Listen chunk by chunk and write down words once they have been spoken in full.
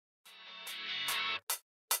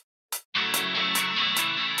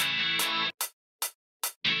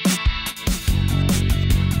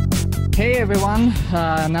Hey everyone,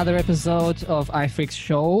 another episode of iFreaks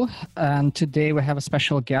Show, and today we have a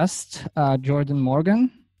special guest, Jordan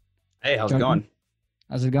Morgan. Hey, how's Jordan, it going?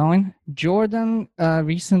 how's it going? Jordan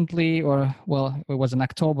recently, it was in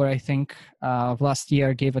October, I think, of last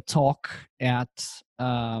year, gave a talk at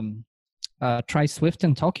Try Swift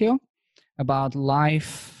in Tokyo about the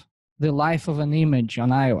life of an image on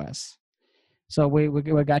iOS. So we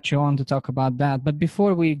got you on to talk about that. But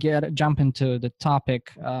before we jump into the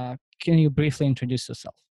topic, can you briefly introduce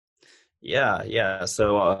yourself? Yeah.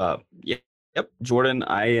 So, yep, Jordan.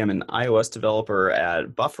 I am an iOS developer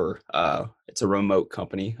at Buffer. It's a remote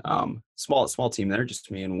company. Small team there, just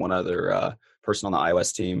me and one other person on the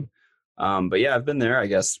iOS team. But yeah, I've been there. I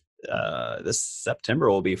guess this September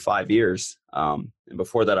will be 5 years. And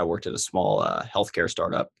before that, I worked at a small healthcare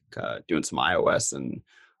startup doing some iOS and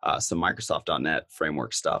some Microsoft.NET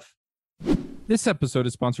framework stuff. This episode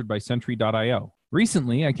is sponsored by Sentry.io.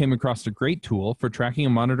 Recently, I came across a great tool for tracking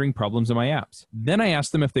and monitoring problems in my apps. Then I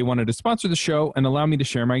asked them if they wanted to sponsor the show and allow me to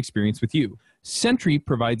share my experience with you. Sentry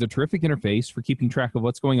provides a terrific interface for keeping track of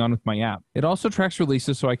what's going on with my app. It also tracks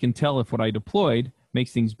releases so I can tell if what I deployed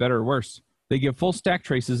makes things better or worse. They give full stack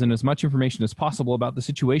traces and as much information as possible about the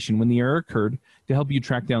situation when the error occurred to help you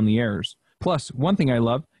track down the errors. Plus, one thing I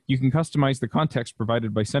love, you can customize the context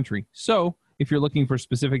provided by Sentry. So, if you're looking for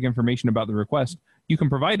specific information about the request, you can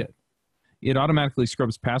provide it. It automatically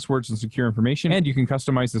scrubs passwords and secure information, and you can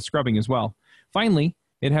customize the scrubbing as well. Finally,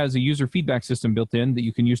 it has a user feedback system built in that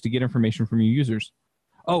you can use to get information from your users.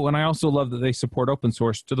 Oh, and I also love that they support open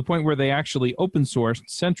source to the point where they actually open sourced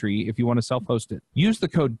Sentry if you want to self-host it. Use the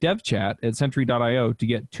code DevChat at Sentry.io to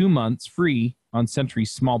get 2 months free on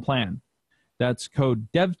Sentry's small plan. That's code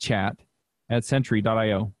DevChat at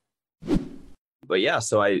Sentry.io. But yeah,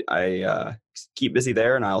 so I keep busy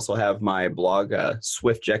there, and I also have my blog,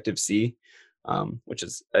 Swiftjective-C, which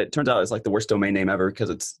is, it turns out it's like the worst domain name ever because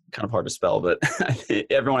it's kind of hard to spell, but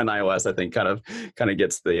everyone in iOS, I think, kind of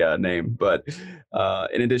gets the name. But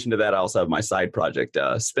in addition to that, I also have my side project,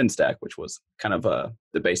 SpinStack, which was kind of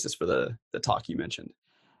the basis for the talk you mentioned.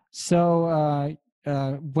 So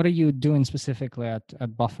what are you doing specifically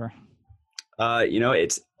at Buffer?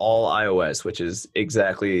 It's all iOS, which is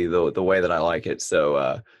exactly the way that I like it.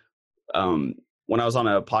 So when I was on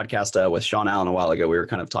a podcast with Sean Allen a while ago, we were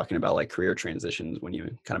kind of talking about like career transitions when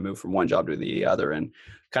you kind of move from one job to the other. And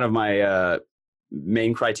kind of my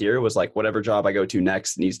main criteria was like whatever job I go to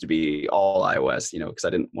next needs to be all iOS, because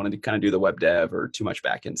I didn't want to kind of do the web dev or too much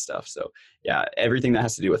backend stuff. So yeah, everything that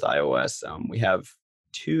has to do with iOS. We have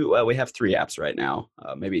 3 apps right now,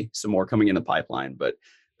 maybe some more coming in the pipeline, but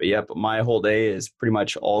yeah, but my whole day is pretty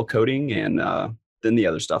much all coding and then the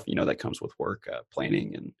other stuff, that comes with work,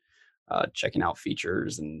 planning and checking out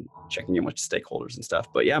features and checking in with stakeholders and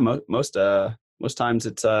stuff. But yeah, most times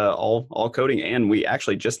it's all coding. And we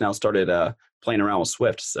actually just now started playing around with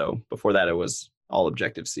Swift. So before that, it was all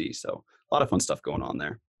Objective-C. So a lot of fun stuff going on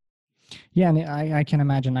there. Yeah, and I can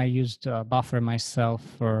imagine I used Buffer myself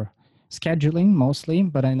for scheduling mostly,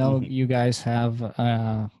 but I know you guys have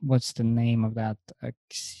what's the name of that?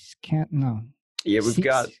 Yeah, we've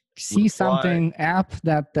got see something app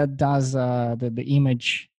that does the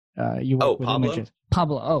image. You work with Pablo? images.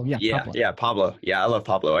 Pablo. Oh yeah. Pablo. Yeah, Pablo. Yeah, I love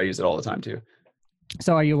Pablo. I use it all the time too.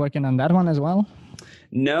 So are you working on that one as well?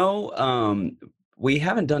 No, we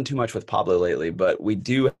haven't done too much with Pablo lately, but we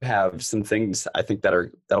do have some things I think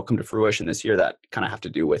that'll come to fruition this year that kind of have to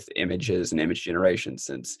do with images and image generation,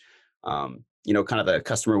 since kind of the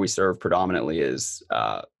customer we serve predominantly is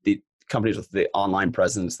the companies with the online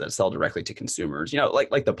presence that sell directly to consumers,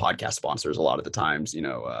 like the podcast sponsors a lot of the times,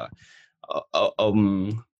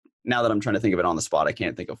 now that I'm trying to think of it on the spot, I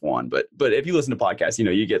can't think of one, but if you listen to podcasts,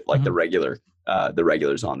 you get like the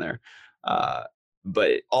regulars on there.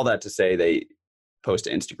 But all that to say, they post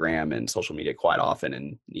to Instagram and social media quite often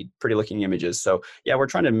and need pretty looking images. So yeah, we're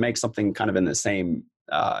trying to make something kind of in the same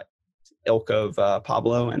ilk of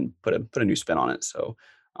Pablo and put a new spin on it. So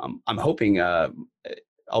I'm hoping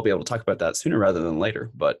I'll be able to talk about that sooner rather than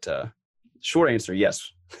later. But short answer,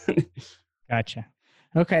 yes. Gotcha.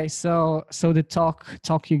 Okay, so the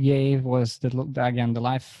talk you gave was the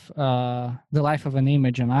life of an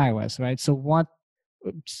image on iOS, right? So what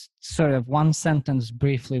sort of one sentence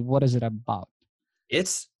briefly, what is it about?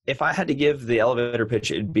 If I had to give the elevator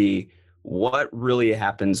pitch, it'd be what really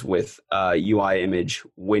happens with UI image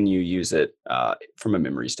when you use it from a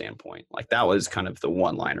memory standpoint. Like that was kind of the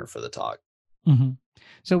one-liner for the talk. Mm-hmm.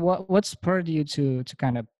 So what spurred you to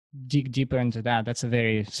kind of dig deeper into that? That's a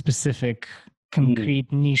very specific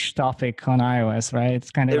concrete niche topic on iOS, right? It's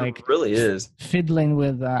kind of It like really is. fiddling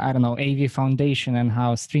with I don't know, AV Foundation and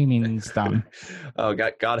how streaming is done. Oh,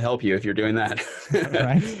 God help you if you're doing that.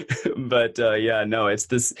 Right. But yeah, no,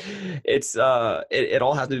 it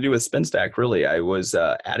all has to do with SpinStack. Really, I was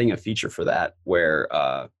adding a feature for that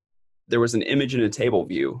where there was an image in a table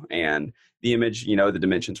view, and the image, the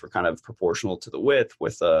dimensions were kind of proportional to the width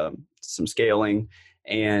with some scaling.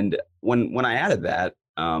 And when I added that,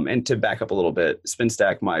 and to back up a little bit,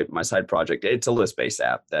 SpinStack, my side project, it's a list-based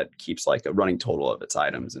app that keeps like a running total of its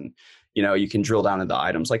items. And, you can drill down into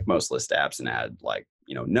items like most list apps and add like,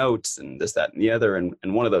 notes and this, that, and the other. And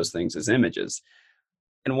one of those things is images.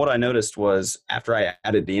 And what I noticed was after I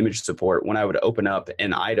added the image support, when I would open up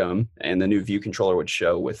an item and the new view controller would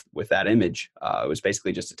show with that image, it was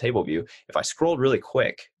basically just a table view. If I scrolled really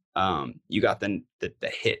quick, you got the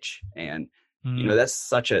hitch. And,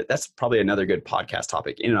 that's probably another good podcast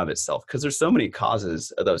topic in and of itself, because there's so many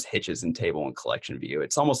causes of those hitches in table and collection view.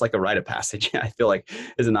 It's almost like a rite of passage, I feel like,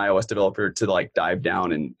 as an iOS developer, to like dive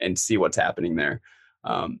down and see what's happening there.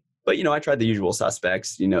 But, I tried the usual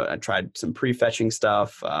suspects. I tried some prefetching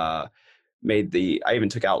stuff, I even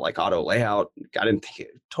took out like auto layout. I didn't think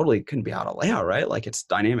it totally couldn't be auto layout, right? Like it's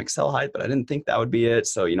dynamic cell height, but I didn't think that would be it.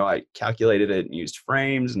 So, I calculated it and used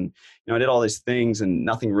frames and, I did all these things and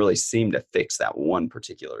nothing really seemed to fix that one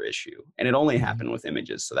particular issue. And it only happened with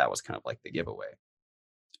images. So that was kind of like the giveaway.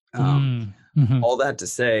 All that to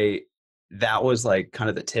say, that was like kind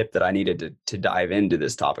of the tip that I needed to dive into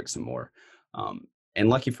this topic some more. And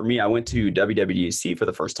lucky for me, I went to WWDC for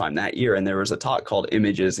the first time that year, and there was a talk called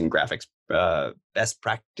Images and Graphics Best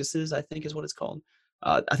Practices, I think is what it's called.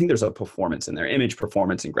 I think there's a performance in there, image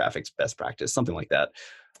performance and graphics best practice, something like that.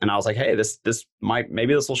 And I was like, hey,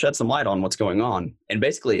 maybe this will shed some light on what's going on. And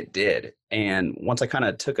basically it did. And once I kind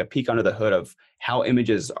of took a peek under the hood of how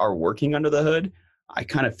images are working under the hood, I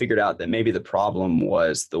kind of figured out that maybe the problem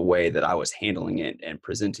was the way that I was handling it and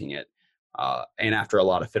presenting it. And after a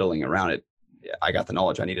lot of fiddling around it, I got the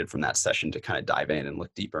knowledge I needed from that session to kind of dive in and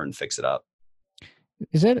look deeper and fix it up.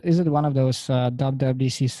 Is it one of those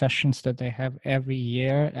WWDC sessions that they have every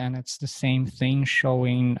year, and it's the same thing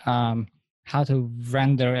showing how to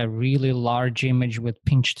render a really large image with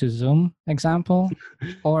pinch to zoom example?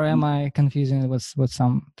 Or am I confusing it with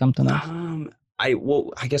something else?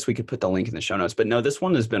 I guess we could put the link in the show notes, but no, this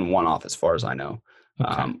one has been one-off as far as I know.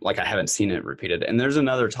 Okay. Like I haven't seen it repeated. And there's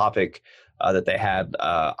another topic that they had,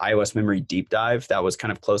 iOS memory deep dive, that was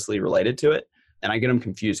kind of closely related to it. And I get them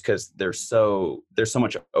confused because there's so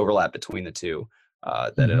much overlap between the two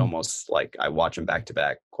that it almost like I watch them back to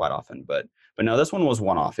back quite often. But no, this one was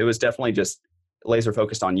one-off. It was definitely just laser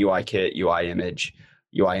focused on UI kit, UI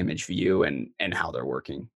image view, and how they're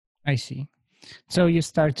working. I see. So you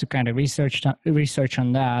start to kind of research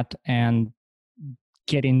on that and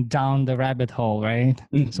getting down the rabbit hole, right?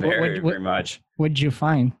 So very much. What did you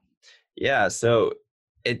find? Yeah, so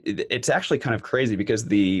it's actually kind of crazy because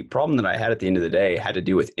the problem that I had at the end of the day had to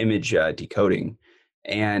do with image decoding.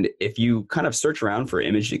 And if you kind of search around for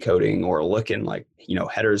image decoding or look in like,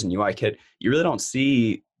 headers and UI kit, you really don't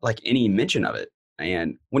see like any mention of it.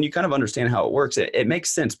 And when you kind of understand how it works, it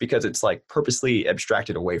makes sense because it's like purposely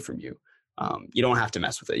abstracted away from you. You don't have to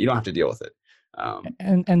mess with it. You don't have to deal with it.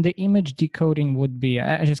 And the image decoding would be,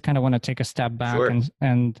 I just kind of want to take a step back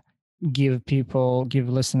and give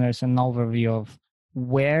listeners an overview of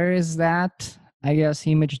where is that, I guess,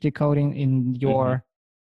 image decoding in your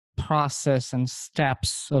process and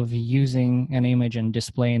steps of using an image and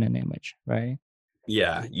displaying an image, right?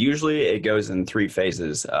 Yeah, usually it goes in 3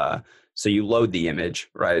 phases. So you load the image,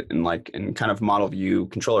 right? And like in kind of model view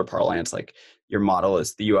controller parlance, like your model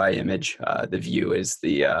is the UI image, the view is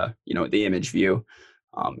the the image view,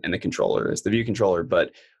 and the controller is the view controller.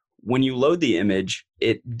 But when you load the image,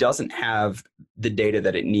 it doesn't have the data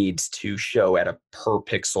that it needs to show at a per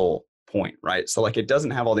pixel point, right? So like it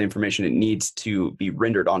doesn't have all the information it needs to be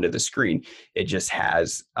rendered onto the screen. It just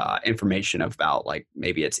has information about like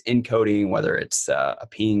maybe it's encoding, whether it's a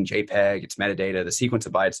PNG, JPEG, it's metadata, the sequence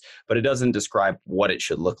of bytes, but it doesn't describe what it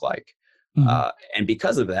should look like. And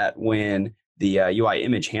because of that, when the UI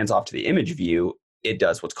image hands off to the image view, it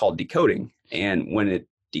does what's called decoding. And when it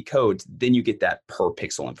decodes, then you get that per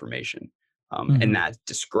pixel information. And that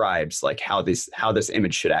describes like how this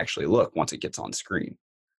image should actually look once it gets on screen.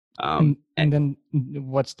 And then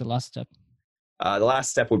what's the last step? The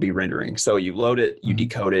last step would be rendering. So you load it, you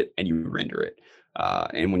decode it, and you render it.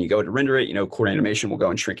 And when you go to render it, Core Animation will go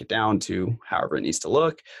and shrink it down to however it needs to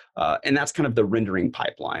look. And that's kind of the rendering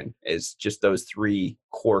pipeline, is just those 3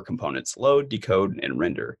 core components: load, decode, and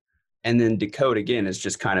render. And then decode, again, is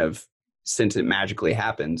just kind of, since it magically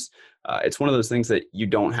happens, It's one of those things that you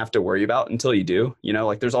don't have to worry about until you do.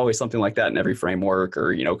 Like there's always something like that in every framework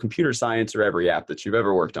or, computer science or every app that you've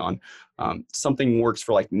ever worked on. Something works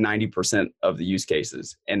for like 90% of the use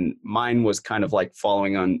cases. And mine was kind of like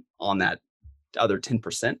following on that other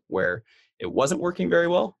 10% where it wasn't working very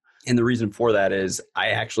well. And the reason for that is I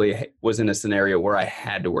actually was in a scenario where I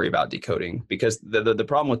had to worry about decoding, because the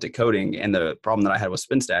problem with decoding and the problem that I had with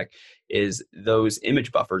SpinStack is those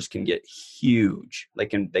image buffers can get huge. They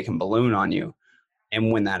can balloon on you.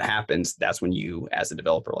 And when that happens, that's when you, as a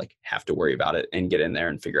developer, like have to worry about it and get in there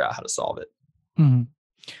and figure out how to solve it.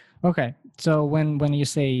 Mm-hmm. Okay. So when you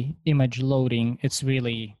say image loading, it's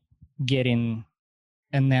really getting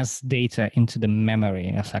NS data into the memory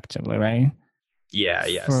effectively, right? Yeah.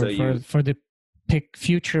 For the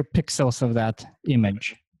future pixels of that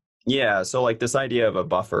image. Yeah. So like this idea of a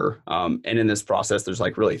buffer, and in this process, there's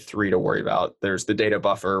like really three to worry about. There's the data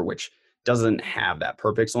buffer, which doesn't have that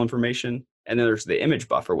per pixel information. And then there's the image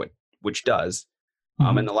buffer, which does.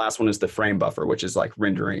 And the last one is the frame buffer, which is like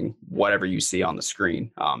rendering whatever you see on the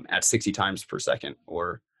screen at 60 times per second,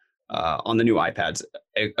 or on the new iPads,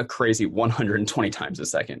 a crazy 120 times a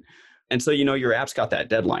second. And so, your app's got that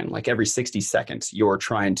deadline. Like every 60 seconds, you're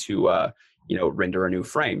trying to, render a new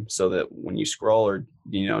frame so that when you scroll or,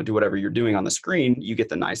 do whatever you're doing on the screen, you get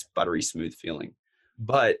the nice buttery smooth feeling.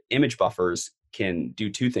 But image buffers can do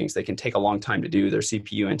two things. They can take a long time to do, they're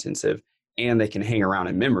CPU intensive, and they can hang around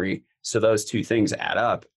in memory. So those two things add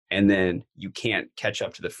up, and then you can't catch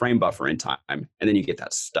up to the frame buffer in time. And then you get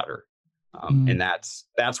that stutter. And that's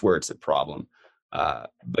where it's a problem.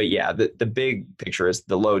 But yeah, the big picture is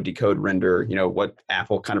the load, decode, render, what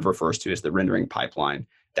Apple kind of refers to as the rendering pipeline.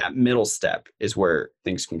 That middle step is where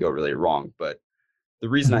things can go really wrong. But the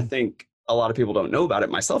reason I think a lot of people don't know about it,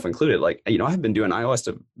 myself included, like, I've been doing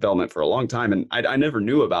iOS development for a long time, and I never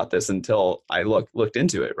knew about this until I looked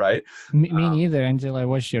into it, right? Me neither, until I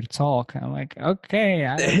watched your talk. I'm like, okay,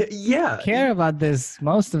 I don't care about this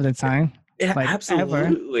most of the time. Yeah, like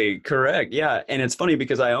absolutely. Ever. Correct. Yeah. And it's funny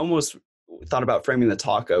because I almost thought about framing the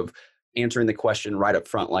talk of answering the question right up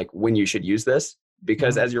front, like when you should use this.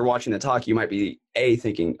 Because as you're watching the talk, you might be A,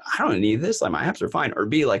 thinking, I don't need this, like my apps are fine. Or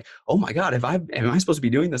B, like, oh my God, am I supposed to be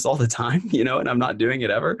doing this all the time? And I'm not doing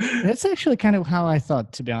it ever. That's actually kind of how I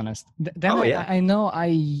thought, to be honest. I know I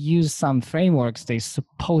use some frameworks, they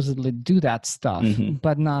supposedly do that stuff,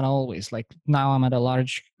 but not always. Like now I'm at a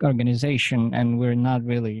large organization and we're not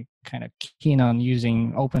really kind of keen on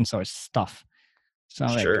using open source stuff. So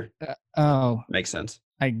sure. Makes sense.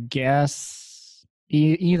 I guess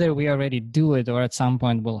either we already do it or at some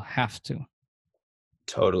point we'll have to.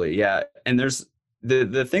 Totally. Yeah. And there's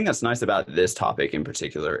the thing that's nice about this topic in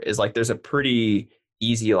particular is like there's a pretty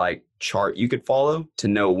easy like chart you could follow to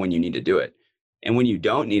know when you need to do it. And when you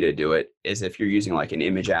don't need to do it is if you're using like an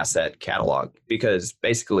image asset catalog, because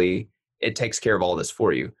basically it takes care of all this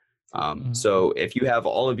for you. So if you have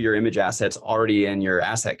all of your image assets already in your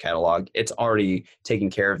asset catalog, it's already taking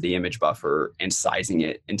care of the image buffer and sizing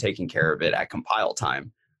it and taking care of it at compile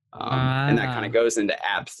time. And that kind of goes into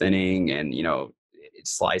app thinning and,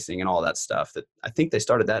 slicing and all that stuff that I think they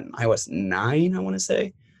started that in iOS 9, I want to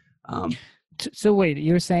say. So wait,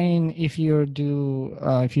 you're saying if you're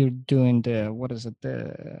doing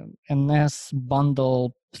the NS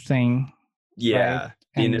bundle thing? Yeah. Right?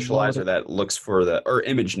 The initializer that looks for or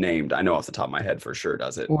image named, I know off the top of my head for sure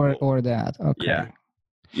does it. Or that. Okay. Yeah.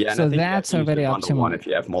 Yeah. So that's already optimal. One if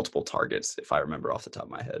you have multiple targets, if I remember off the top of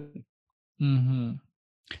my head.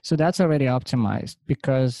 So that's already optimized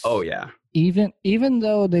because. Oh yeah. Even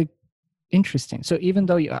though interesting. So even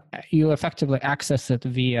though you effectively access it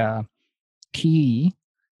via key,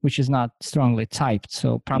 which is not strongly typed,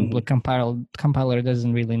 so probably compiler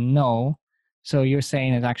doesn't really know. So you're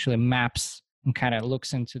saying it actually maps and kind of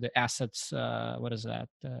looks into the assets. What is that?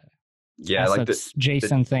 Yeah, assets, like the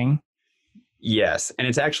JSON thing. Yes, and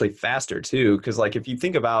it's actually faster too, because like if you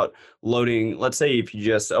think about loading, let's say if you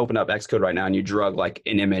just open up Xcode right now and you drug like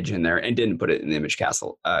an image in there and didn't put it in the image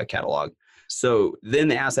catalog. So then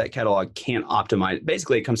the asset catalog can't optimize.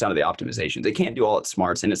 Basically, it comes down to the optimizations. It can't do all its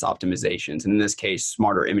smarts and its optimizations. And in this case,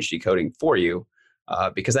 smarter image decoding for you,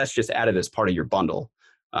 because that's just added as part of your bundle,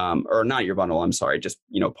 or not your bundle. I'm sorry, just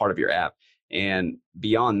part of your app. And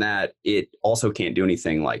beyond that, it also can't do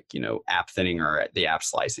anything like, app thinning or the app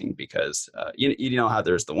slicing, because you know how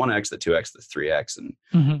there's the 1x, the 2x, the 3x,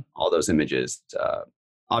 and all those images.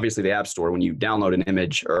 Obviously, the App Store, when you download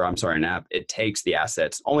an app, it takes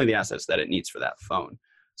only the assets that it needs for that phone.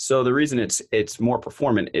 So the reason it's more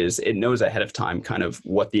performant is it knows ahead of time kind of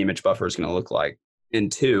what the image buffer is going to look like. And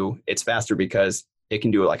two, it's faster because it can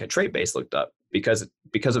do like a trait-based lookup because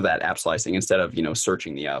of that app slicing instead of,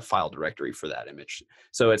 searching the file directory for that image.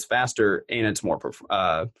 So it's faster and it's more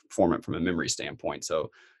performant from a memory standpoint. So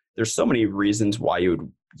there's so many reasons why you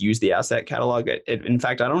would use the asset catalog. In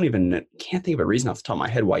fact, can't think of a reason off the top of my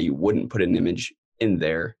head why you wouldn't put an image in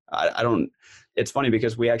there. I don't. It's funny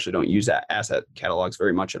because we actually don't use that asset catalogs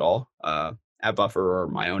very much at all. App Buffer or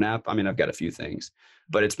my own app. I mean, I've got a few things,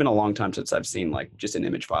 but it's been a long time since I've seen like just an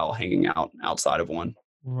image file hanging out outside of one.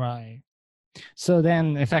 Right. So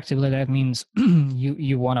then effectively that means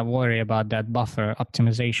you want to worry about that buffer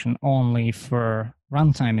optimization only for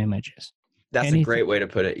runtime images. That's a great way to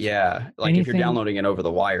put it. Yeah. Like if you're downloading it over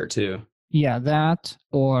the wire too. Yeah, that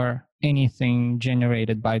or anything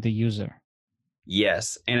generated by the user.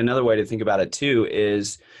 Yes. And another way to think about it too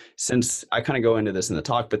is, since I kind of go into this in the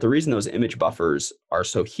talk, but the reason those image buffers are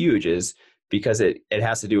so huge is because it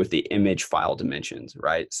has to do with the image file dimensions,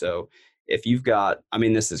 right? So if you've got, I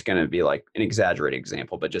mean, this is going to be like an exaggerated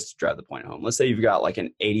example, but just to drive the point home, let's say you've got like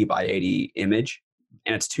an 80 by 80 image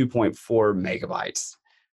and it's 2.4 megabytes.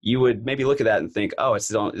 You would maybe look at that and think, oh,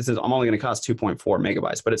 I'm only going to cost 2.4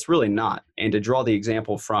 megabytes, but it's really not. And to draw the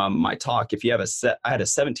example from my talk, if you have I had a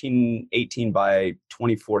 1718 by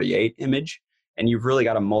 2048 image, and you've really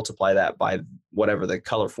got to multiply that by whatever the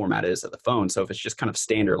color format is of the phone. So if it's just kind of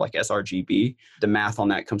standard like sRGB, the math on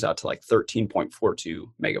that comes out to like 13.42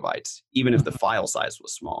 megabytes, even if the file size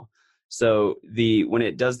was small. So when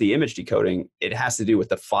it does the image decoding, it has to do with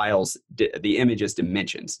the image's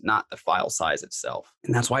dimensions, not the file size itself.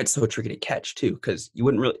 And that's why it's so tricky to catch too, because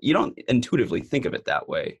you don't intuitively think of it that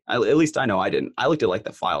way. At least I know I didn't. I looked at like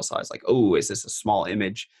the file size, like, oh, is this a small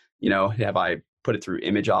image? Have I put it through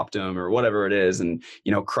Image Optim or whatever it is and,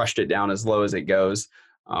 crushed it down as low as it goes.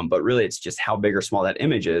 But really it's just how big or small that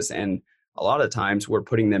image is. And a lot of times we're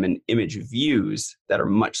putting them in image views that are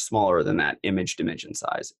much smaller than that image dimension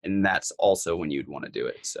size. And that's also when you'd want to do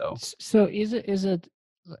it. So is it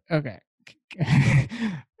okay.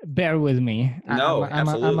 Bear with me. No, I'm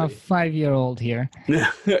a 5-year-old here.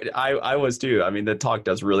 I was too. I mean, the talk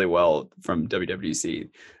does really well from WWDC.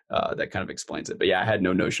 That kind of explains it. But yeah, I had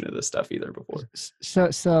no notion of this stuff either before.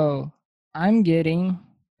 So I'm getting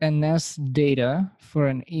NS data for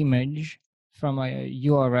an image from a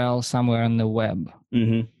URL somewhere on the web.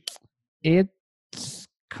 Mm-hmm. It's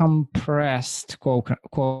compressed, quote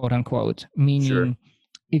unquote, meaning Sure.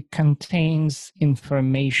 It contains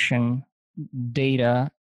information,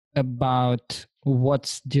 data about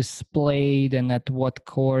what's displayed and at what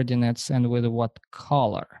coordinates and with what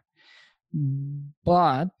color.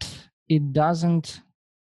 But it doesn't,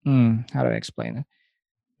 how do I explain it?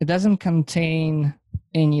 It doesn't contain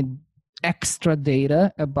any extra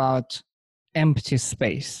data about empty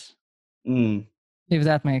space, if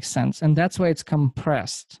that makes sense. And that's why it's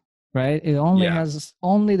compressed, right? It only has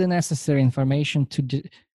only the necessary information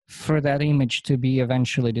for that image to be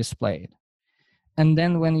eventually displayed. And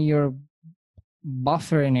then when you're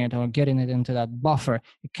buffering it or getting it into that buffer,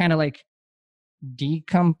 it kind of like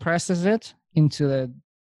decompresses it into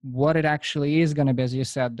what it actually is going to be, as you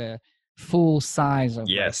said, the full size of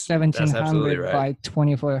 1700 right. by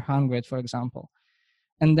 2400, for example.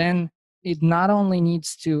 And then it not only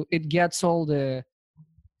it gets all the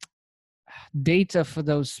data for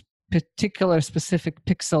those particular specific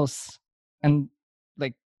pixels and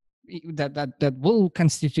like that will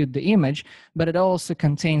constitute the image, but it also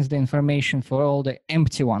contains the information for all the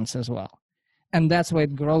empty ones as well. And that's why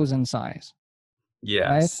it grows in size.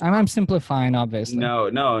 Yes. Right? I'm simplifying, obviously. No.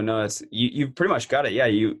 It's you've pretty much got it.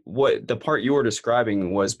 Yeah. What the part you were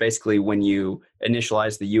describing was basically when you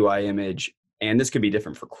initialize the UI image, and this could be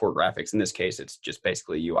different for core graphics. In this case, it's just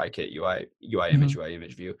basically UI kit, UI image, UI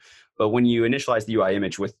image view. But when you initialize the UI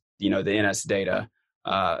image with, the NS data,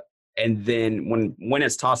 and then when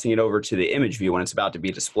it's tossing it over to the image view, when it's about to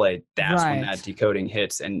be displayed, that's when that decoding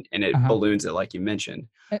hits and it balloons it, like you mentioned.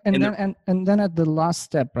 And then at the last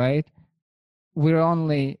step, right?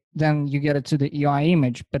 Then you get it to the UI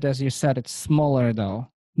image, but as you said, it's smaller though.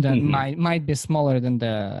 Then might be smaller than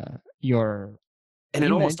your And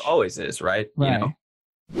image. It almost always is, right? Right.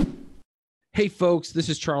 Hey folks, this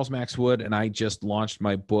is Charles Max Wood, and I just launched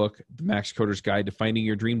my book, The Max Coder's Guide to Finding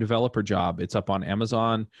Your Dream Developer Job. It's up on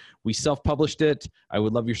Amazon. We self-published it. I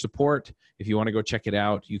would love your support. If you want to go check it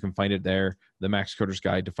out, you can find it there, The Max Coder's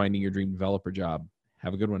Guide to Finding Your Dream Developer Job.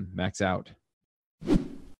 Have a good one. Max out.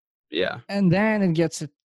 Yeah. And then it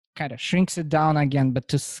kind of shrinks it down again, but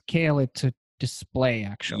to scale it to display,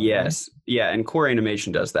 actually. Yes. Right? Yeah, and Core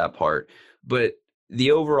Animation does that part. But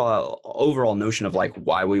the overall notion of like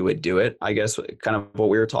why we would do it, I guess kind of what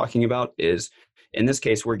we were talking about is, in this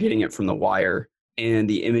case, we're getting it from the wire. and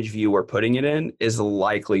the image view we're putting it in is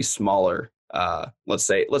likely smaller. Let's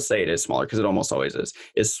say it is smaller, because it almost always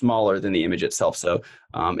is smaller than the image itself. So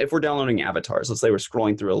if we're downloading avatars, let's say we're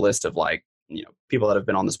scrolling through a list of like, people that have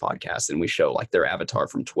been on this podcast, and we show like their avatar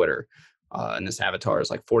from Twitter, and this avatar is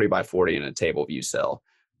like 40 by 40 in a table view cell.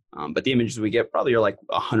 But the images we get probably are like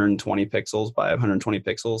 120 pixels by 120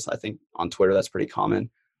 pixels. I think on Twitter that's pretty common.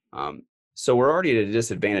 So we're already at a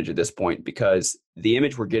disadvantage at this point, because the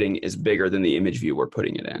image we're getting is bigger than the image view we're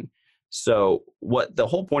putting it in. So what the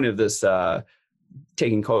whole point of this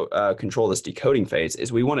taking control of this decoding phase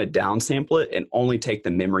is, we want to downsample it and only take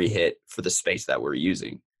the memory hit for the space that we're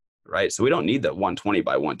using, right? So we don't need the 120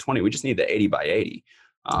 by 120. We just need the 80 by 80.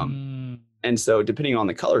 And so depending on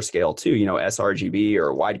the color scale too, sRGB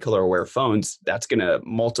or wide color aware phones, that's going to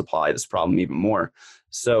multiply this problem even more.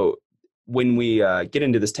 So when we get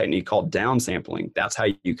into this technique called downsampling, that's how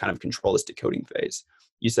you kind of control this decoding phase.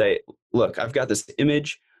 You say, look, I've got this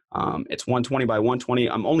image. It's 120 by 120.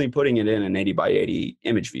 I'm only putting it in an 80 by 80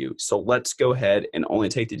 image view. So let's go ahead and only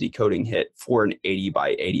take the decoding hit for an 80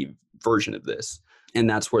 by 80 version of this. And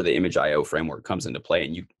that's where the image IO framework comes into play.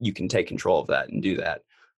 And you can take control of that and do that.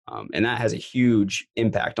 And that has a huge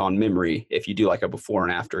impact on memory if you do like a before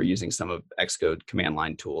and after using some of Xcode command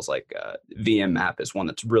line tools. Like VMMap is one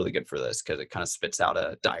that's really good for this, because it kind of spits out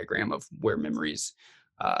a diagram of where memory's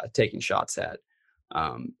taking shots at.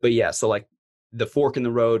 But yeah, so like the fork in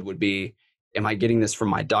the road would be, am I getting this from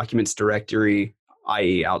my documents directory,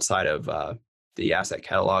 i.e. outside of the asset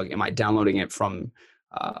catalog? Am I downloading it from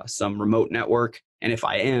some remote network? And if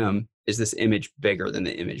I am, is this image bigger than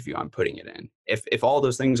the image view I'm putting it in? If all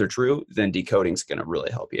those things are true, then decoding is going to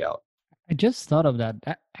really help you out. I just thought of that.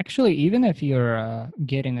 Actually, even if you're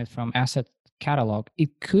getting it from asset catalog, it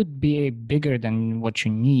could be bigger than what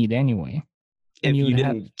you need anyway. If you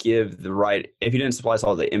didn't supply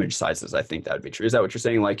all the image sizes, I think that would be true. Is that what you're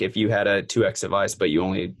saying? Like if you had a 2x device, but you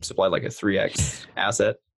only supplied like a 3x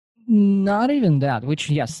asset? Not even that, which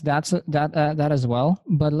yes, that as well.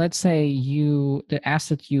 But let's say the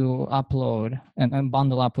asset you upload and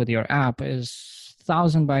bundle up with your app is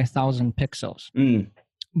 1,000 by 1,000 pixels.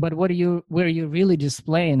 But where you're really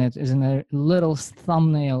displaying it is in a little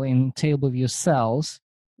thumbnail in table view cells,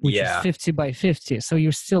 which is 50 by 50. So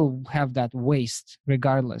you still have that waste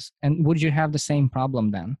regardless. And would you have the same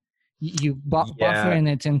problem then? You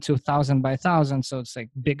buffering it into 1,000 by 1,000, so it's like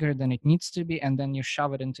bigger than it needs to be, and then you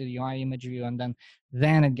shove it into the UI image view, and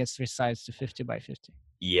then it gets resized to 50 by 50.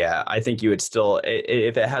 Yeah, I think you would still,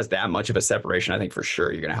 if it has that much of a separation, I think for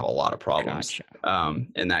sure you're going to have a lot of problems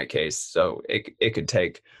in that case. So it could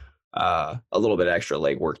take a little bit extra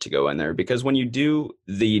legwork to go in there, because when you do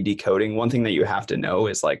the decoding, one thing that you have to know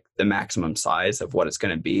is like the maximum size of what it's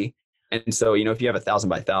going to be. And so, if you have 1,000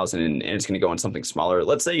 by 1,000 and it's going to go in something smaller,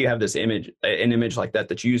 let's say you have this an image like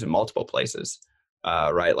that you use in multiple places,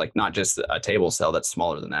 right? Like not just a table cell that's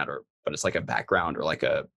smaller than that, but it's like a background or like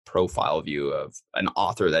a profile view of an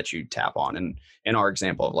author that you tap on. And in our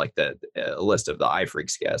example of like the list of the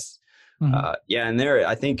iFreaks guests. And there,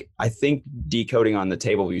 I think decoding on the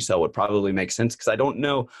table view cell would probably make sense, because I don't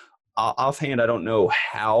know offhand. I don't know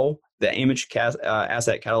how the image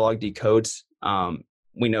asset catalog decodes.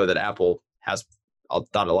 We know that Apple has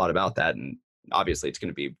thought a lot about that, and obviously it's going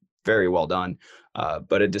to be very well done.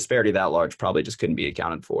 But a disparity that large probably just couldn't be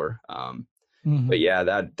accounted for. But yeah,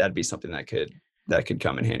 that'd be something that could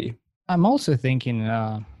come in handy. I'm also thinking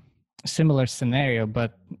similar scenario,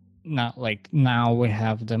 but not like now we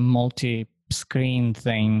have the multi-screen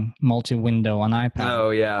thing, multi-window on iPad. Oh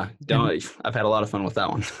yeah, I've had a lot of fun with that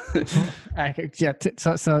one.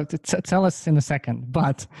 So tell us in a second,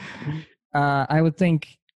 but I would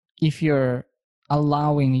think if you're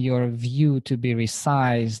allowing your view to be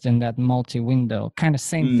resized in that multi-window, kind of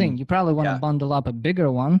same thing. You probably want to bundle up a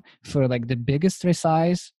bigger one for like the biggest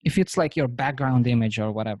resize, if it's like your background image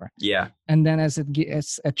or whatever. Yeah. And then as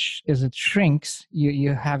it shrinks,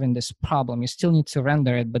 you're having this problem. You still need to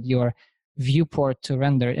render it, but your viewport to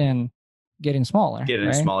render in getting smaller.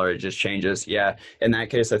 Smaller, it just changes. Yeah. In that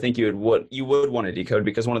case, I think you would want to decode,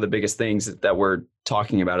 because one of the biggest things that we're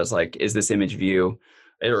talking about is like, is this image view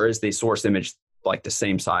or is the source image like the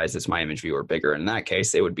same size as my image view or bigger? In that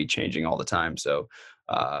case, it would be changing all the time. So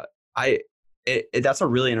that's a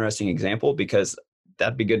really interesting example, because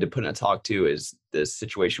that'd be good to put in a talk too, is this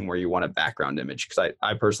situation where you want a background image, because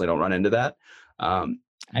I personally don't run into that.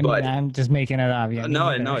 I'm just making it up. Yeah, no,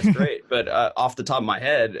 it's great. But off the top of my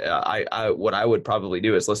head, what I would probably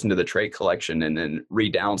do is listen to the trait collection and then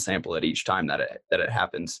re-downsample it each time that it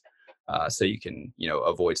happens, so you can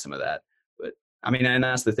avoid some of that. But I mean, and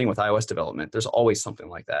that's the thing with iOS development. There's always something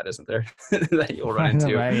like that, isn't there? That you'll run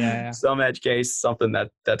into. Right, yeah. Some edge case, something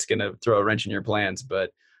that's going to throw a wrench in your plans.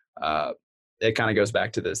 But it kind of goes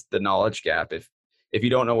back to the knowledge gap. If you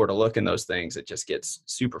don't know where to look in those things, it just gets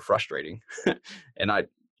super frustrating. And I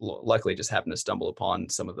luckily just happened to stumble upon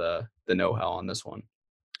some of the know-how on this one.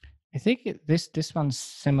 I think this one's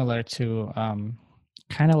similar to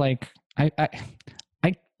kind of like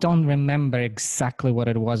I don't remember exactly what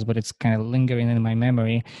it was, but it's kind of lingering in my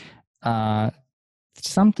memory.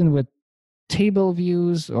 Something with table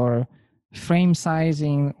views or frame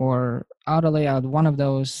sizing or auto layout, one of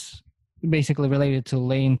those basically related to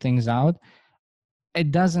laying things out.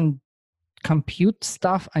 It doesn't compute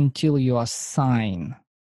stuff until you assign.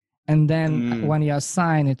 And then when you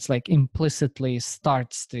assign, it's like implicitly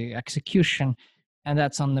starts the execution, and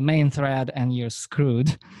that's on the main thread, and you're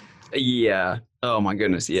screwed. Yeah. Oh my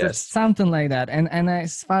goodness. Yes. So something like that. And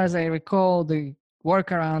as far as I recall, the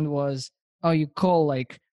workaround was, you call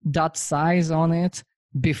like dot size on it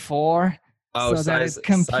before. Oh, so size, that it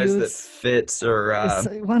computes. Size that fits, or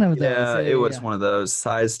one of those. Yeah, it was one of those.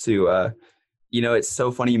 Size to it's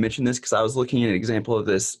so funny you mentioned this, because I was looking at an example of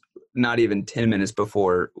this not even 10 minutes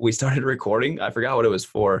before we started recording. I forgot what it was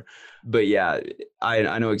for, but yeah,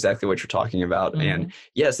 I know exactly what you're talking about. Mm-hmm. And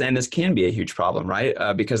yes, and this can be a huge problem, right?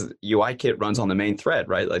 Because UIKit runs on the main thread,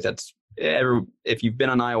 right? Like if you've been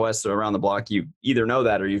on iOS or around the block, you either know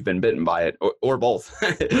that or you've been bitten by it, or both.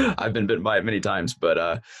 I've been bitten by it many times,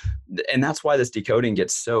 but and that's why this decoding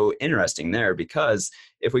gets so interesting there, because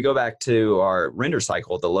if we go back to our render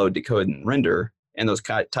cycle, the load, decode, and render, and those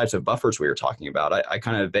types of buffers we were talking about, I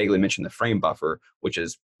kind of vaguely mentioned the frame buffer, which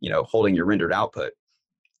is, holding your rendered output.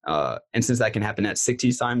 And since that can happen at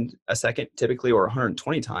 60 times a second typically, or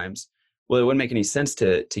 120 times, well, it wouldn't make any sense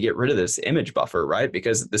to get rid of this image buffer, right?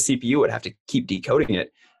 Because the CPU would have to keep decoding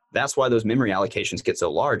it. That's why those memory allocations get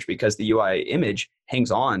so large, because the UI image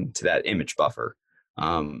hangs on to that image buffer.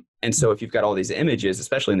 And so if you've got all these images,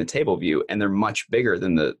 especially in the table view, and they're much bigger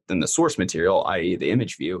than the source material, i.e. the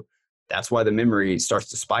image view, that's why the memory starts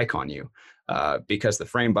to spike on you, because the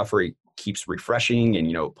frame buffer keeps refreshing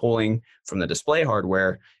and, pulling from the display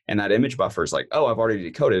hardware, and that image buffer is like, oh, I've already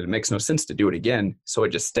decoded. It makes no sense to do it again. So it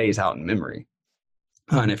just stays out in memory.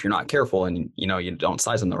 And if you're not careful and, you don't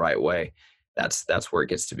size them the right way, that's where it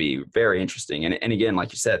gets to be very interesting. And again,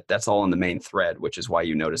 like you said, that's all in the main thread, which is why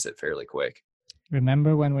you notice it fairly quick.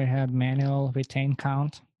 Remember when we had manual retain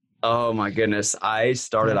count? Oh my goodness. I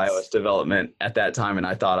started iOS development at that time, and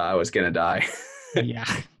I thought I was going to die. Yeah.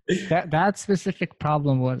 That specific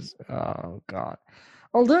problem was, oh God.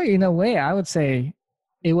 Although in a way, I would say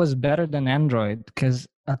it was better than Android, because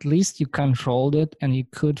at least you controlled it and you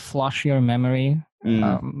could flush your memory,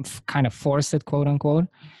 kind of force it, quote unquote.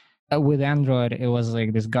 With Android, it was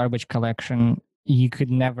like this garbage collection. You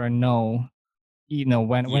could never know,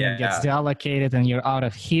 when it gets deallocated and you're out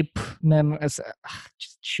of heap memory.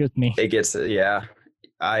 Just shoot me. It gets, yeah.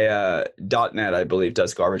 .NET, I believe,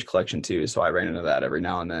 does garbage collection too, so I ran into that every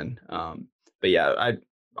now and then. But yeah,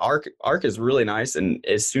 Arc is really nice, and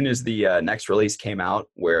as soon as the next release came out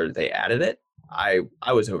where they added it, I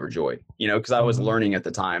was overjoyed, because I was learning at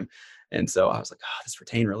the time, and so I was like, this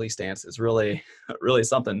retain release dance is really, really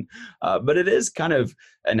something. But it is kind of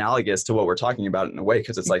analogous to what we're talking about in a way,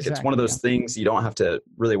 because it's like, it's one of those things you don't have to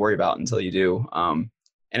really worry about until you do. And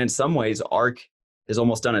in some ways, Arc has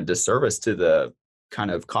almost done a disservice to the kind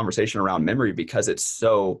of conversation around memory, because it's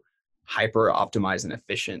so hyper optimized and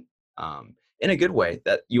efficient, in a good way,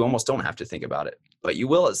 that you almost don't have to think about it, but you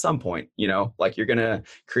will at some point, like you're going to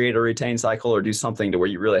create a retain cycle or do something to where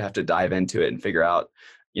you really have to dive into it and figure out,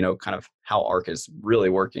 kind of how Arc is really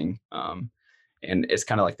working. And it's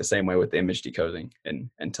kind of like the same way with the image decoding, and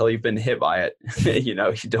until you've been hit by it, you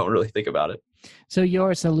don't really think about it. So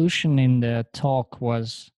your solution in the talk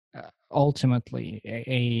was ultimately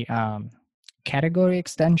a category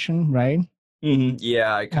extension, right? Mm-hmm.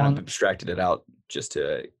 Yeah, I kind of abstracted it out just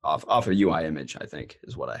to off a UI image, I think,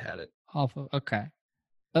 is what I had it. Okay.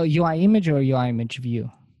 Oh, UI image or UI image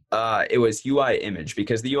view? It was UI image,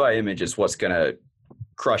 because the UI image is what's going to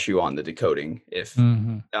crush you on the decoding. If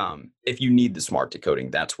you need the smart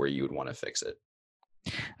decoding, that's where you would want to fix it.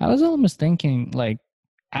 I was almost thinking like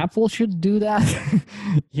Apple should do that,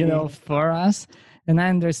 for us. And I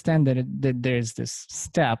understand that there's this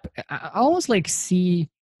step. I almost like see,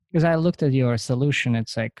 because I looked at your solution.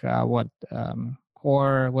 It's like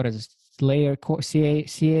core, what is it, layer, core,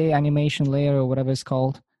 CA animation layer, or whatever it's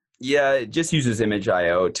called. Yeah, it just uses image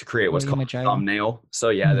IO to create what's called a thumbnail. So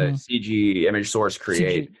yeah, the CG image source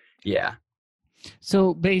create. CG. Yeah.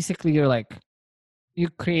 So basically, you're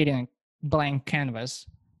creating a blank canvas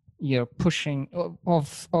you're pushing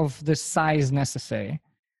of the size necessary.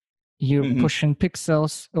 You're pushing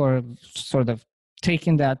pixels, or sort of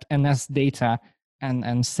taking that NS data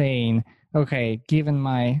and saying, okay, given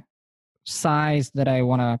my size that I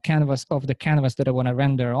want to canvas that I want to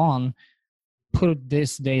render on, put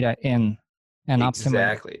this data in and optimize.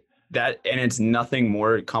 Exactly. That, and it's nothing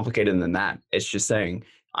more complicated than that. It's just saying,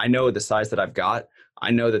 I know the size that I've got.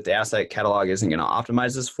 I know that the asset catalog isn't going to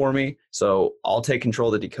optimize this for me. So I'll take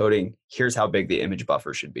control of the decoding. Here's how big the image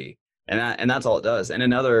buffer should be. And that's all it does. And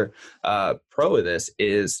another pro of this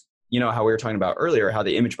is, how we were talking about earlier, how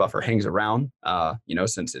the image buffer hangs around,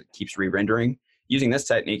 since it keeps re-rendering. Using this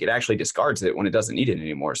technique, it actually discards it when it doesn't need it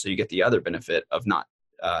anymore. So you get the other benefit of not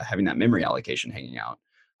having that memory allocation hanging out.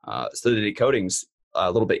 So the decoding's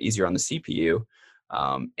a little bit easier on the CPU,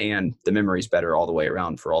 and the memory's better all the way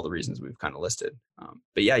around for all the reasons we've kind of listed.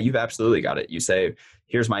 But yeah, you've absolutely got it. You say,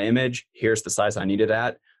 here's my image, here's the size I need it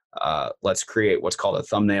at. Let's create what's called a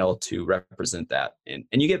thumbnail to represent that. And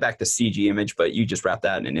you get back the CG image, but you just wrap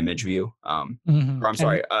that in an image view. Or I'm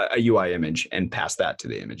sorry, a UI image, and pass that to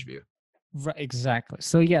the image view. Right, exactly.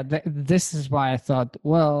 So yeah, this is why I thought,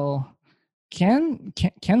 well, can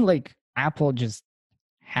like Apple just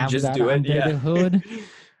have that under the hood?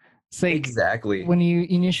 It's like, exactly. When you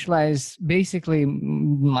initialize, basically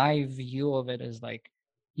my view of it is like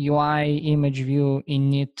UI image view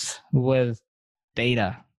init with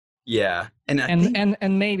data. Yeah. And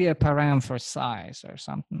maybe a param for size or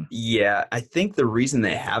something. Yeah. I think the reason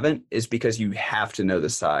they haven't is because you have to know the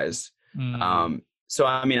size. So,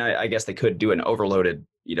 I mean, I guess they could do an overloaded,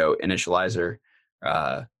 initializer,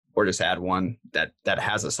 or just add one that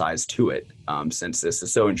has a size to it, since this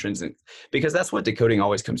is so intrinsic. Because that's what decoding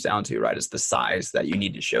always comes down to, right? It's the size that you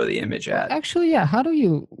need to show the image at. Actually, yeah. How do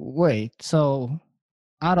you wait? So,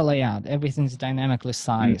 auto layout, everything's dynamically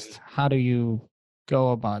sized. How do you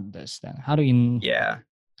go about this then? How do you? Yeah.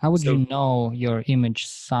 How would you know your image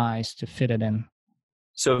size to fit it in?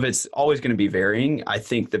 So if it's always going to be varying, I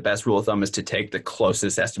think the best rule of thumb is to take the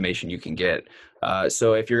closest estimation you can get.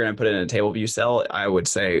 So if you're going to put it in a table view cell, I would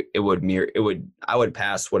say I would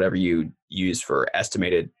pass whatever you use for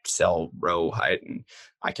estimated cell row height. And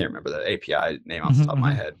I can't remember the API name off the top of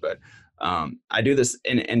my head, but I do this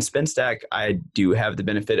in SpinStack. I do have the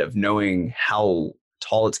benefit of knowing how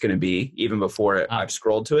tall it's going to be even before I've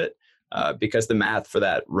scrolled to it, because the math for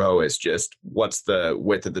that row is just what's the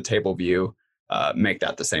width of the table view. Make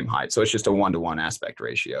that the same height. So it's just a 1-to-1 aspect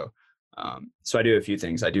ratio. So I do a few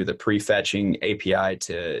things. I do the prefetching API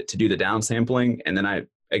to do the downsampling. And then I,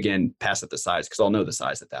 again, pass it the size, because I'll know the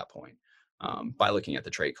size at that point by looking at the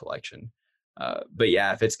trait collection. But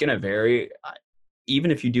yeah, if it's going to vary,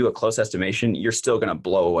 even if you do a close estimation, you're still going to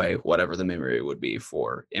blow away whatever the memory would be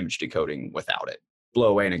for image decoding without it. Blow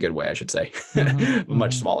away in a good way, I should say.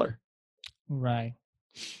 Much smaller. Right.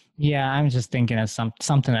 Yeah, I'm just thinking of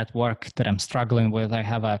something at work that I'm struggling with. I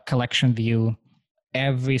have a collection view.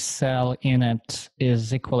 Every cell in it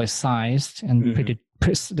is equally sized, and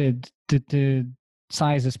the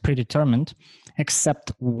size is predetermined,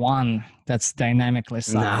 except one that's dynamically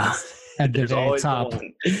sized at the very top.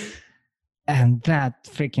 And that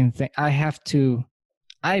freaking thing,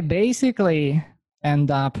 I basically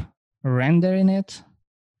end up rendering it,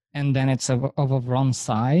 and then it's of a wrong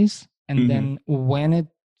size. And then when it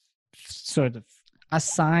sort of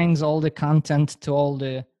assigns all the content to all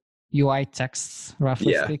the UI texts,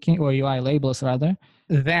 roughly speaking, or UI labels rather,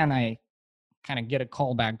 then I kind of get a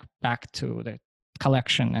callback back to the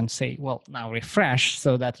collection and say, well, now refresh,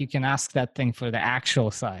 so that you can ask that thing for the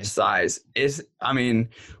actual size.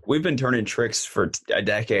 We've been turning tricks for a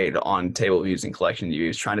decade on table views and collection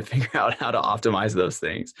views, trying to figure out how to optimize those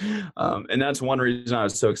things. And that's one reason I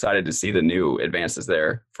was so excited to see the new advances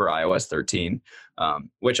there for iOS 13,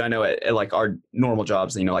 which I know at like our normal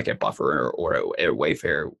jobs, like at Buffer or at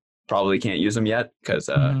Wayfair, probably can't use them yet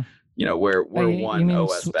because, we're one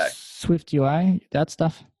OS back. Swift UI, that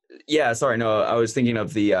stuff? Yeah, sorry. No, I was thinking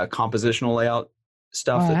of the compositional layout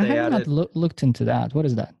stuff that they added. I have not looked into that. What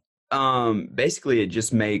is that? Basically, it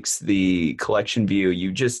just makes the collection view,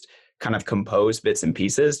 you just kind of compose bits and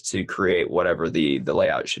pieces to create whatever the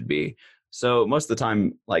layout should be. So most of the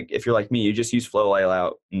time, like if you're like me, you just use flow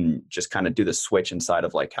layout and just kind of do the switch inside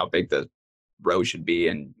of like how big the row should be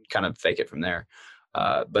and kind of fake it from there.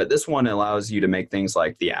 But this one allows you to make things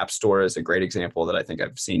like the App Store is a great example that I think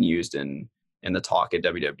I've seen used in the talk at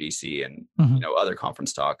WWDC and other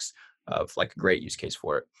conference talks of like a great use case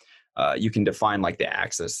for it. You can define like the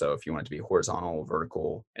axis. So if you want it to be horizontal,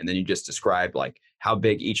 vertical, and then you just describe like how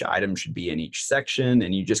big each item should be in each section.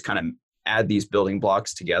 And you just kind of add these building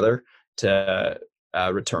blocks together to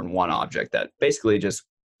return one object that basically just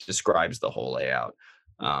describes the whole layout.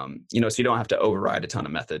 So you don't have to override a ton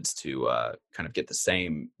of methods to kind of get the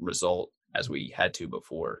same result as we had to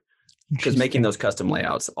before. Because making those custom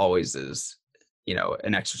layouts always is,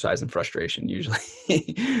 an exercise in frustration usually.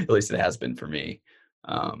 At least it has been for me.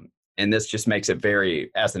 And this just makes it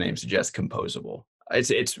very, as the name suggests, composable.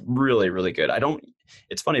 It's really, really good.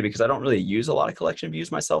 It's funny because I don't really use a lot of collection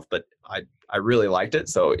views myself, but I really liked it.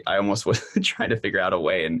 So I almost was trying to figure out a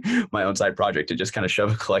way in my own side project to just kind of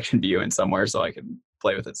shove a collection view in somewhere so I could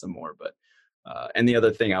play with it some more. But, and the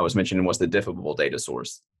other thing I was mentioning was the diffable data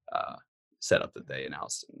source setup that they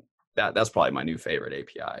announced. And that's probably my new favorite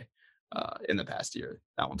API in the past year.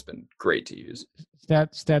 That one's been great to use.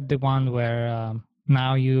 That's the one where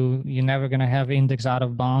now you're never going to have index out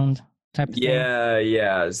of bound type of thing?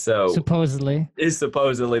 Yeah. So supposedly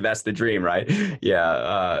that's the dream, right?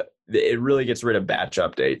 Yeah. It really gets rid of batch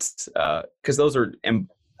updates because those are,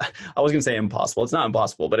 I was going to say impossible. It's not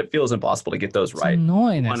impossible, but it feels impossible to get those right.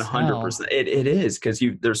 Annoying 100%. It is because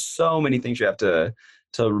there's so many things you have to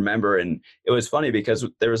remember. And it was funny because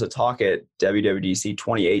there was a talk at WWDC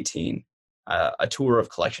 2018, a tour of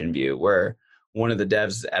Collection View, where one of the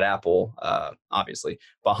devs at Apple, obviously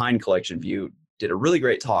behind Collection View, did a really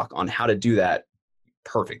great talk on how to do that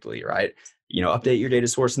perfectly, right? Update your data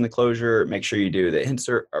source in the closure, make sure you do the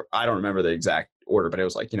insert, or I don't remember the exact order, but it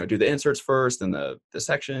was like, do the inserts first, then the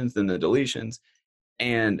sections, then the deletions.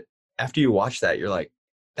 And after you watch that, you're like,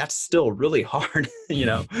 that's still really hard,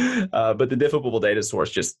 but the diffable data source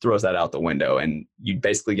just throws that out the window, and you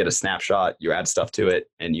basically get a snapshot, you add stuff to it,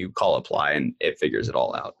 and you call apply, and it figures it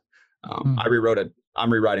all out.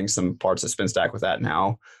 I'm rewriting some parts of SpinStack with that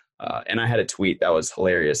now. And I had a tweet that was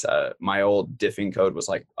hilarious. My old diffing code was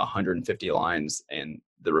like 150 lines, and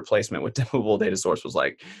the replacement with diffable data source was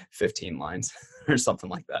like 15 lines or something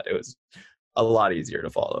like that. It was a lot easier to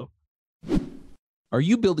follow. Are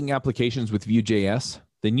you building applications with Vue.js?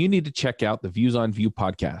 Then you need to check out the Views on Vue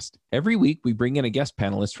podcast. Every week, we bring in a guest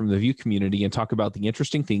panelist from the Vue community and talk about the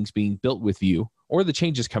interesting things being built with Vue or the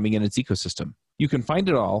changes coming in its ecosystem. You can find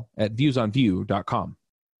it all at viewsonvue.com.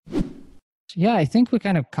 Yeah, I think we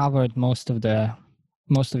kind of covered most of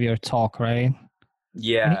your talk, right?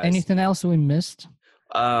 Yeah. Anything else we missed?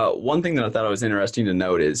 One thing that I thought was interesting to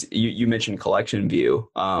note is you mentioned Collection View.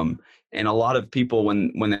 And a lot of people,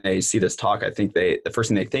 when they see this talk, I think the first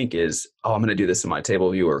thing they think is, oh, I'm going to do this in my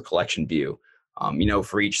table view or collection view,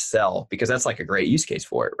 for each cell, because that's like a great use case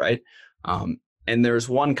for it, right? And there's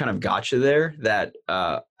one kind of gotcha there that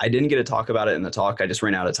I didn't get to talk about it in the talk. I just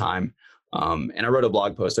ran out of time. And I wrote a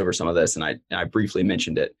blog post over some of this, and I briefly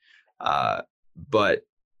mentioned it. But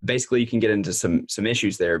basically, you can get into some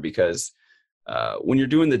issues there because when you're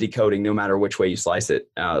doing the decoding, no matter which way you slice it,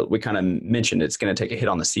 we kind of mentioned it's going to take a hit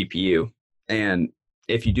on the CPU. And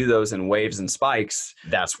if you do those in waves and spikes,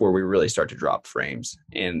 that's where we really start to drop frames.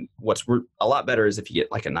 And what's a lot better is if you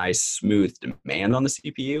get like a nice smooth demand on the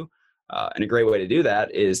CPU. And a great way to do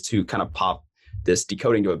that is to kind of pop this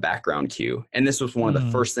decoding to a background queue. And this was one of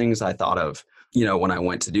the first things I thought of, when I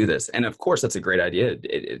went to do this. And of course, that's a great idea.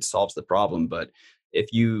 It solves the problem. But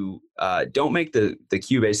if you don't make the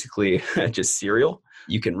queue basically just serial,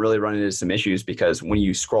 you can really run into some issues, because when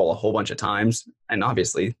you scroll a whole bunch of times, and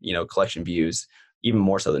obviously, collection views, even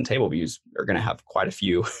more so than table views, are going to have quite a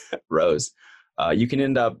few rows. You can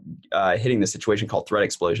end up hitting the situation called thread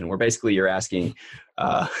explosion, where basically you're asking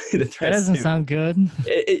the threads. That doesn't sound good.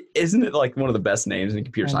 Isn't it like one of the best names in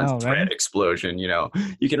computer science? Thread explosion.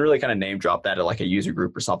 You can really kind of name drop that at like a user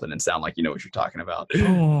group or something and sound like you know what you're talking about.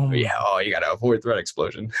 Oh. Yeah. Oh, you got to avoid thread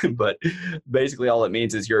explosion. But basically, all it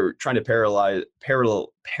means is you're trying to parallelize.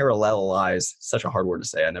 Such a hard word to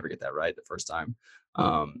say. I never get that right the first time.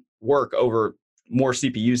 Work over more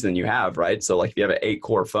CPUs than you have, right? So like if you have an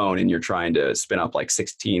 8-core phone and you're trying to spin up like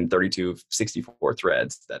 16, 32, 64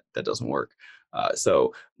 threads, that doesn't work.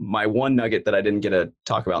 So my one nugget that I didn't get to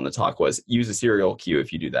talk about in the talk was use a serial queue.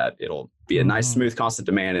 If you do that, it'll be a nice, smooth, constant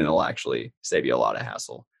demand, and it'll actually save you a lot of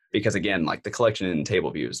hassle. Because again, like the collection and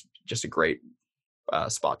table view is just a great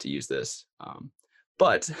spot to use this.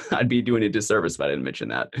 But I'd be doing a disservice if I didn't mention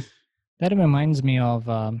that. That reminds me of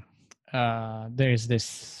there's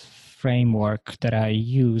this framework that I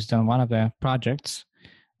used on one of the projects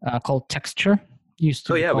called Texture. We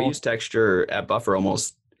use Texture at Buffer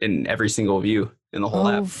almost in every single view in the whole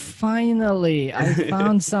app. Oh, finally, I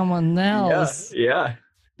found someone else. Yeah.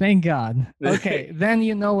 Thank God. Okay, then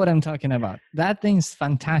you know what I'm talking about. That thing's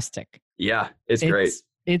fantastic. Yeah, it's great.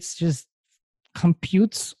 It's just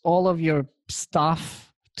computes all of your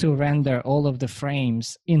stuff to render all of the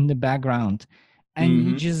frames in the background. and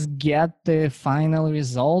you just get the final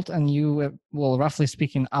result, and you will, roughly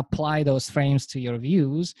speaking, apply those frames to your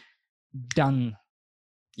views. Done.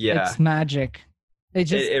 Yeah, it's magic.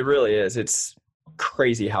 It really is. It's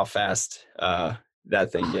crazy how fast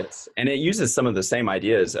that thing gets, and it uses some of the same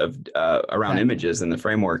ideas of around images in the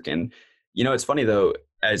framework. And it's funny though,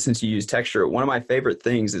 since you use texture, one of my favorite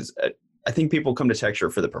things is I think people come to texture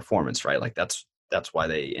for the performance, right? Like that's why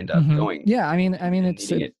they end up going. Yeah, I mean,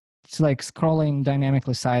 it's like scrolling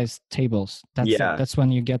dynamically sized tables. That's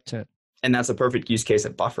when you get to it. And that's a perfect use case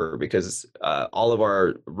of Buffer, because all of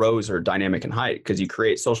our rows are dynamic in height, because you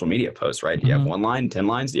create social media posts, right? Do you have 1 line, 10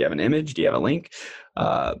 lines? Do you have an image? Do you have a link?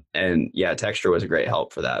 And yeah, texture was a great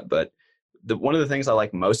help for that. But one of the things I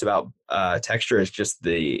like most about texture is just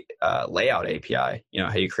the layout API.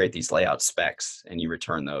 How you create these layout specs and you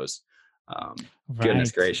return those.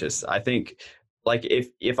 Goodness gracious. I think like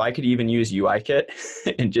if I could even use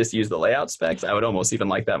UIKit and just use the layout specs, I would almost even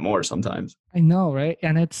like that more sometimes. I know, right?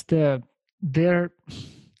 And it's they're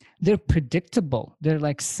predictable. They're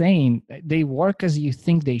like saying they work as you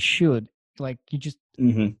think they should. Like you just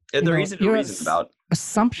and they're easy to reason about.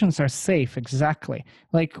 Assumptions are safe. Exactly.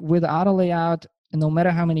 Like with auto layout, no matter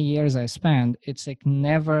how many years I spend, it's like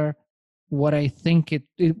never what I think it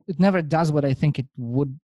never does what I think it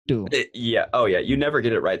would do. Oh yeah. You never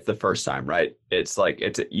get it right the first time, right? It's like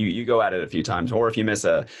you go at it a few times, or if you miss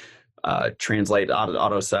a translate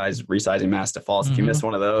auto size resizing mask to false, if you miss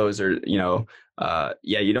one of those, or you don't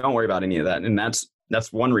worry about any of that. And that's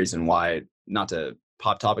one reason why, not to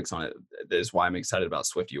pop topics on it, is why I'm excited about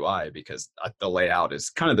Swift UI, because the layout is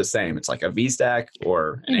kind of the same. It's like a V stack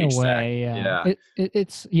or an H stack.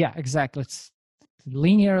 It's exactly. It's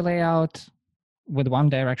linear layout with one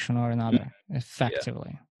direction or another,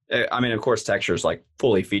 effectively. I mean, of course, texture is like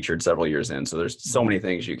fully featured several years in, so there's so many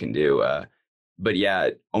things you can do. But yeah,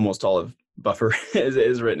 almost all of Buffer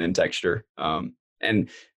is written in texture, and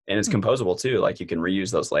it's composable too. Like you can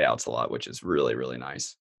reuse those layouts a lot, which is really, really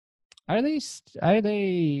nice. Have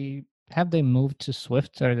they moved to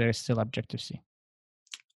Swift, or are they still Objective-C?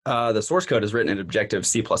 The source code is written in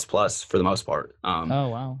Objective-C++ for the most part. Oh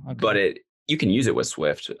wow! Okay. But you can use it with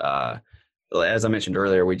Swift. As I mentioned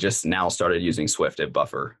earlier, we just now started using Swift at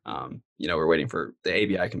Buffer. We're waiting for the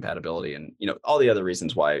ABI compatibility, and all the other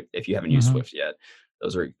reasons why, if you haven't used Swift yet,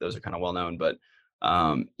 those are kind of well known. But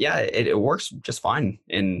it works just fine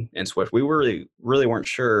in Swift. We really weren't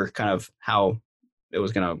sure kind of how it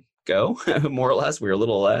was going to go, more or less. We were a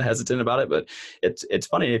little hesitant about it, but it's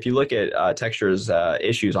funny, if you look at textures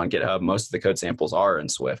issues on GitHub, most of the code samples are in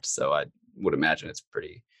Swift, so I would imagine it's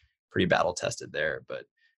pretty battle tested there. But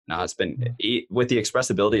no, it's been with the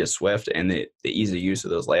expressibility of Swift and the easy use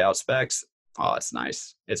of those layout specs. Oh, it's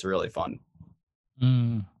nice. It's really fun.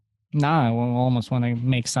 Now I almost want to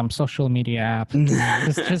make some social media app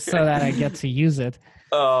just so that I get to use it.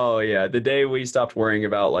 Oh yeah, the day we stopped worrying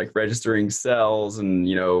about like registering cells and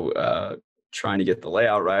trying to get the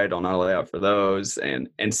layout right on auto layout for those, and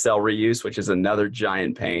cell reuse, which is another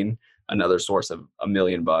giant pain, another source of a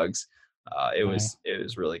million bugs. It was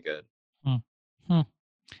really good.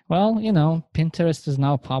 Well, Pinterest is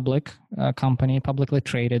now public company, publicly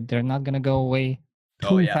traded. They're not going to go away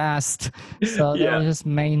too fast, so they'll just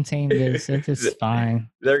maintain this. It's fine.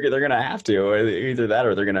 They're going to have to, either that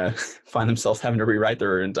or they're going to find themselves having to rewrite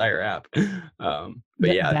their entire app.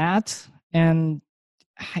 That, and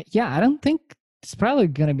I don't think it's probably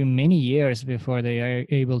going to be many years before they are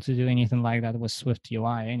able to do anything like that with Swift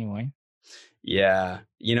UI anyway. Yeah.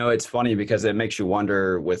 It's funny because it makes you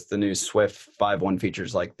wonder with the new Swift 5.1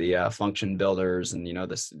 features, like the function builders and,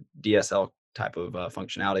 this DSL type of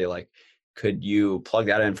functionality, like, could you plug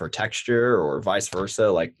that in for texture or vice versa,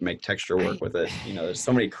 like make texture work with it? There's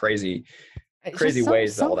so many crazy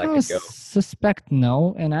ways that all that could go. Suspect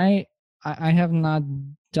no. And I have not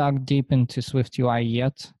dug deep into Swift UI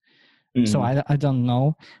yet. So I don't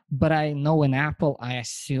know, but I know in Apple, I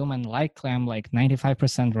assume, and likely I'm like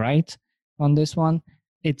 95% right on this one,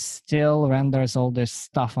 it still renders all this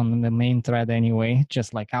stuff on the main thread anyway,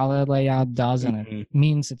 just like how the layout does, and it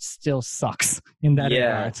means it still sucks in that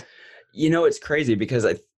regard. It's crazy because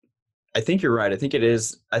I think you're right. I think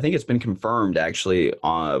it's been confirmed actually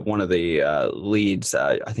on one of the leads.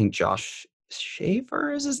 I think Josh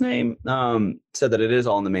Schaefer is his name, said that it is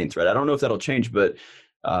all in the main thread. I don't know if that'll change, but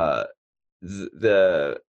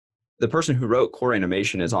the person who wrote Core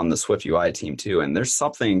Animation is on the Swift UI team too, and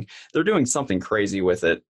they're doing something crazy with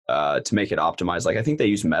it to make it optimized. Like I think they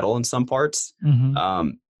use metal in some parts.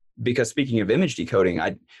 Because speaking of image decoding,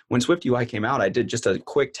 when Swift UI came out, I did just a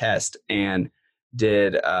quick test, and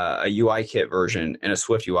did a UI kit version and a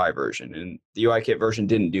Swift UI version, and the UI kit version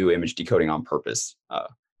didn't do image decoding on purpose,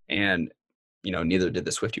 and neither did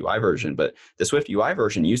the Swift UI version. But the Swift UI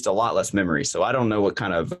version used a lot less memory, so I don't know what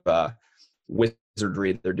kind of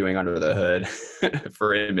wizardry they're doing under the hood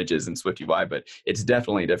for images in Swift UI, but it's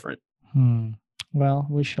definitely different. Well,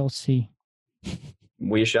 we shall see.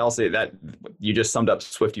 We shall see. That you just summed up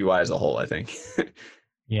Swift UI as a whole, I think.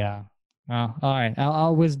 Yeah. All right.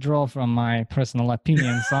 I'll withdraw from my personal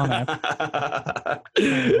opinions on it.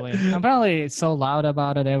 I'm probably so loud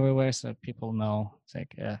about it everywhere, so people know. It's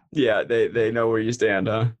like, yeah, they know where you stand,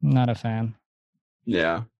 huh? Not a fan.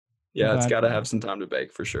 Yeah. It's got to have some time to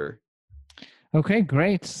bake for sure. Okay,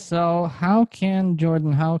 great. So how can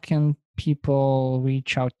people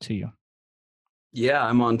reach out to you? Yeah,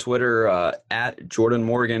 I'm on Twitter at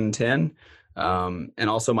JordanMorgan10. And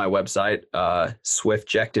also my website,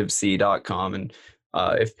 swiftjectivec.com. And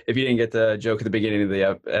if you didn't get the joke at the beginning of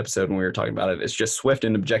the episode when we were talking about it, it's just Swift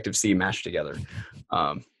and Objective-C mashed together.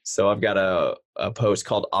 So I've got a post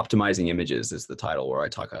called Optimizing Images is the title, where I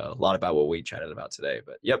talk a lot about what we chatted about today.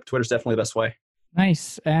 But yep, Twitter's definitely the best way.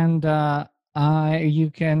 Nice. And you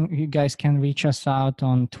guys can reach us out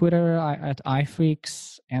on Twitter at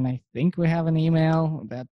iFreaks, and I think we have an email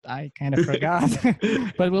that I kind of forgot,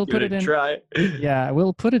 but we'll put it in. Yeah,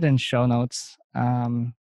 we'll put it in show notes.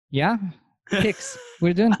 Yeah, picks.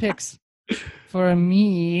 We're doing picks. For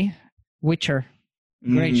me, Witcher,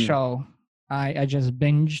 great show. I just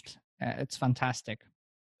binged. It's fantastic.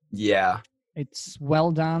 Yeah, it's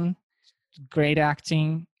well done. Great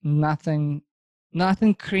acting. Nothing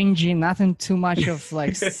cringy, nothing too much of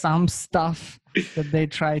like some stuff that they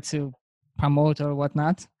try to promote or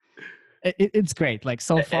whatnot. It's great. Like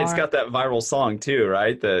so far, it's got that viral song too,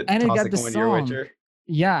 right? And it got the song. Witcher.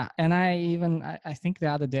 Yeah, and I think the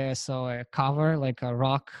other day I saw a cover, like a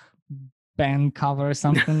rock band cover or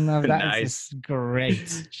something of that. Nice. It's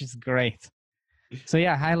great. She's great. So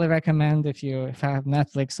yeah, highly recommend if you have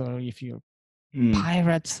Netflix or if you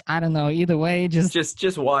pirates. I don't know. Either way, just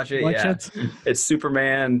watch it. Watch it. It's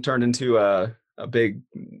Superman turned into a big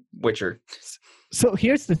Witcher. So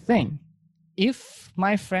here's the thing: if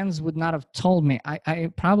my friends would not have told me,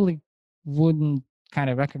 I probably wouldn't kind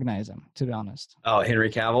of recognize him, to be honest. Oh, Henry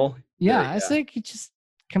Cavill. Yeah, I think it's just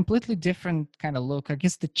completely different kind of look. I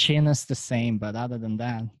guess the chin is the same, but other than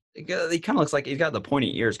that, he kind of looks like he's got the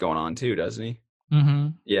pointy ears going on too, doesn't he? Mm-hmm.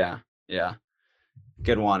 Yeah.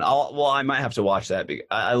 Good one. I might have to watch that.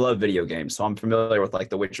 I love video games, so I'm familiar with like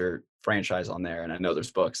the Witcher franchise on there, and I know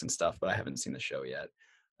there's books and stuff, but I haven't seen the show yet.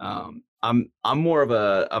 I'm more of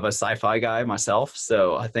a sci-fi guy myself,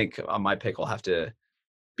 so I think my pick will have to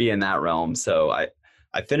be in that realm. So I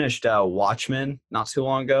finished Watchmen not too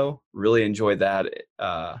long ago. Really enjoyed that.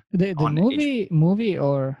 The movie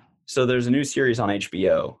or so there's a new series on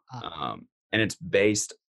HBO, and it's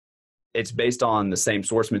based on the same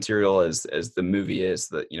source material as the movie is,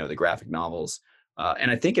 the graphic novels.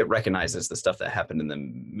 And I think it recognizes the stuff that happened in the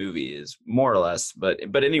movie is more or less, but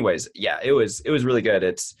anyways, yeah, it was really good.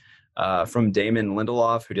 It's from Damon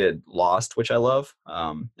Lindelof, who did Lost, which I love,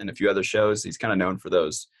 and a few other shows. He's kind of known for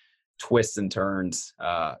those twists and turns,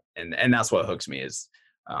 and that's what hooks me is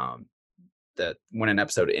that when an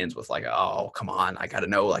episode ends with like, oh, come on, I got to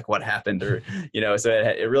know like what happened, or so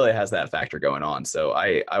it really has that factor going on. So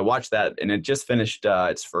I watched that, and it just finished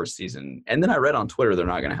its first season, and then I read on Twitter they're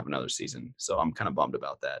not going to have another season, so I'm kind of bummed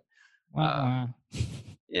about that.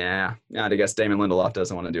 Yeah, I guess Damon Lindelof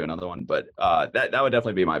doesn't want to do another one, but that would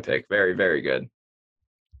definitely be my pick. Very, very good.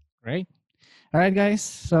 Great. All right, guys.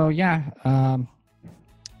 So yeah,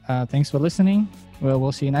 thanks for listening.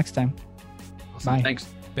 We'll see you next time. Awesome. Bye. Thanks.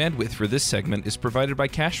 Bandwidth for this segment is provided by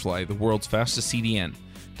CacheFly, the world's fastest CDN.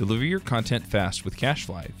 Deliver your content fast with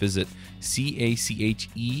CacheFly. Visit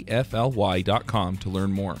CacheFly.com to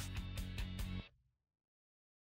learn more.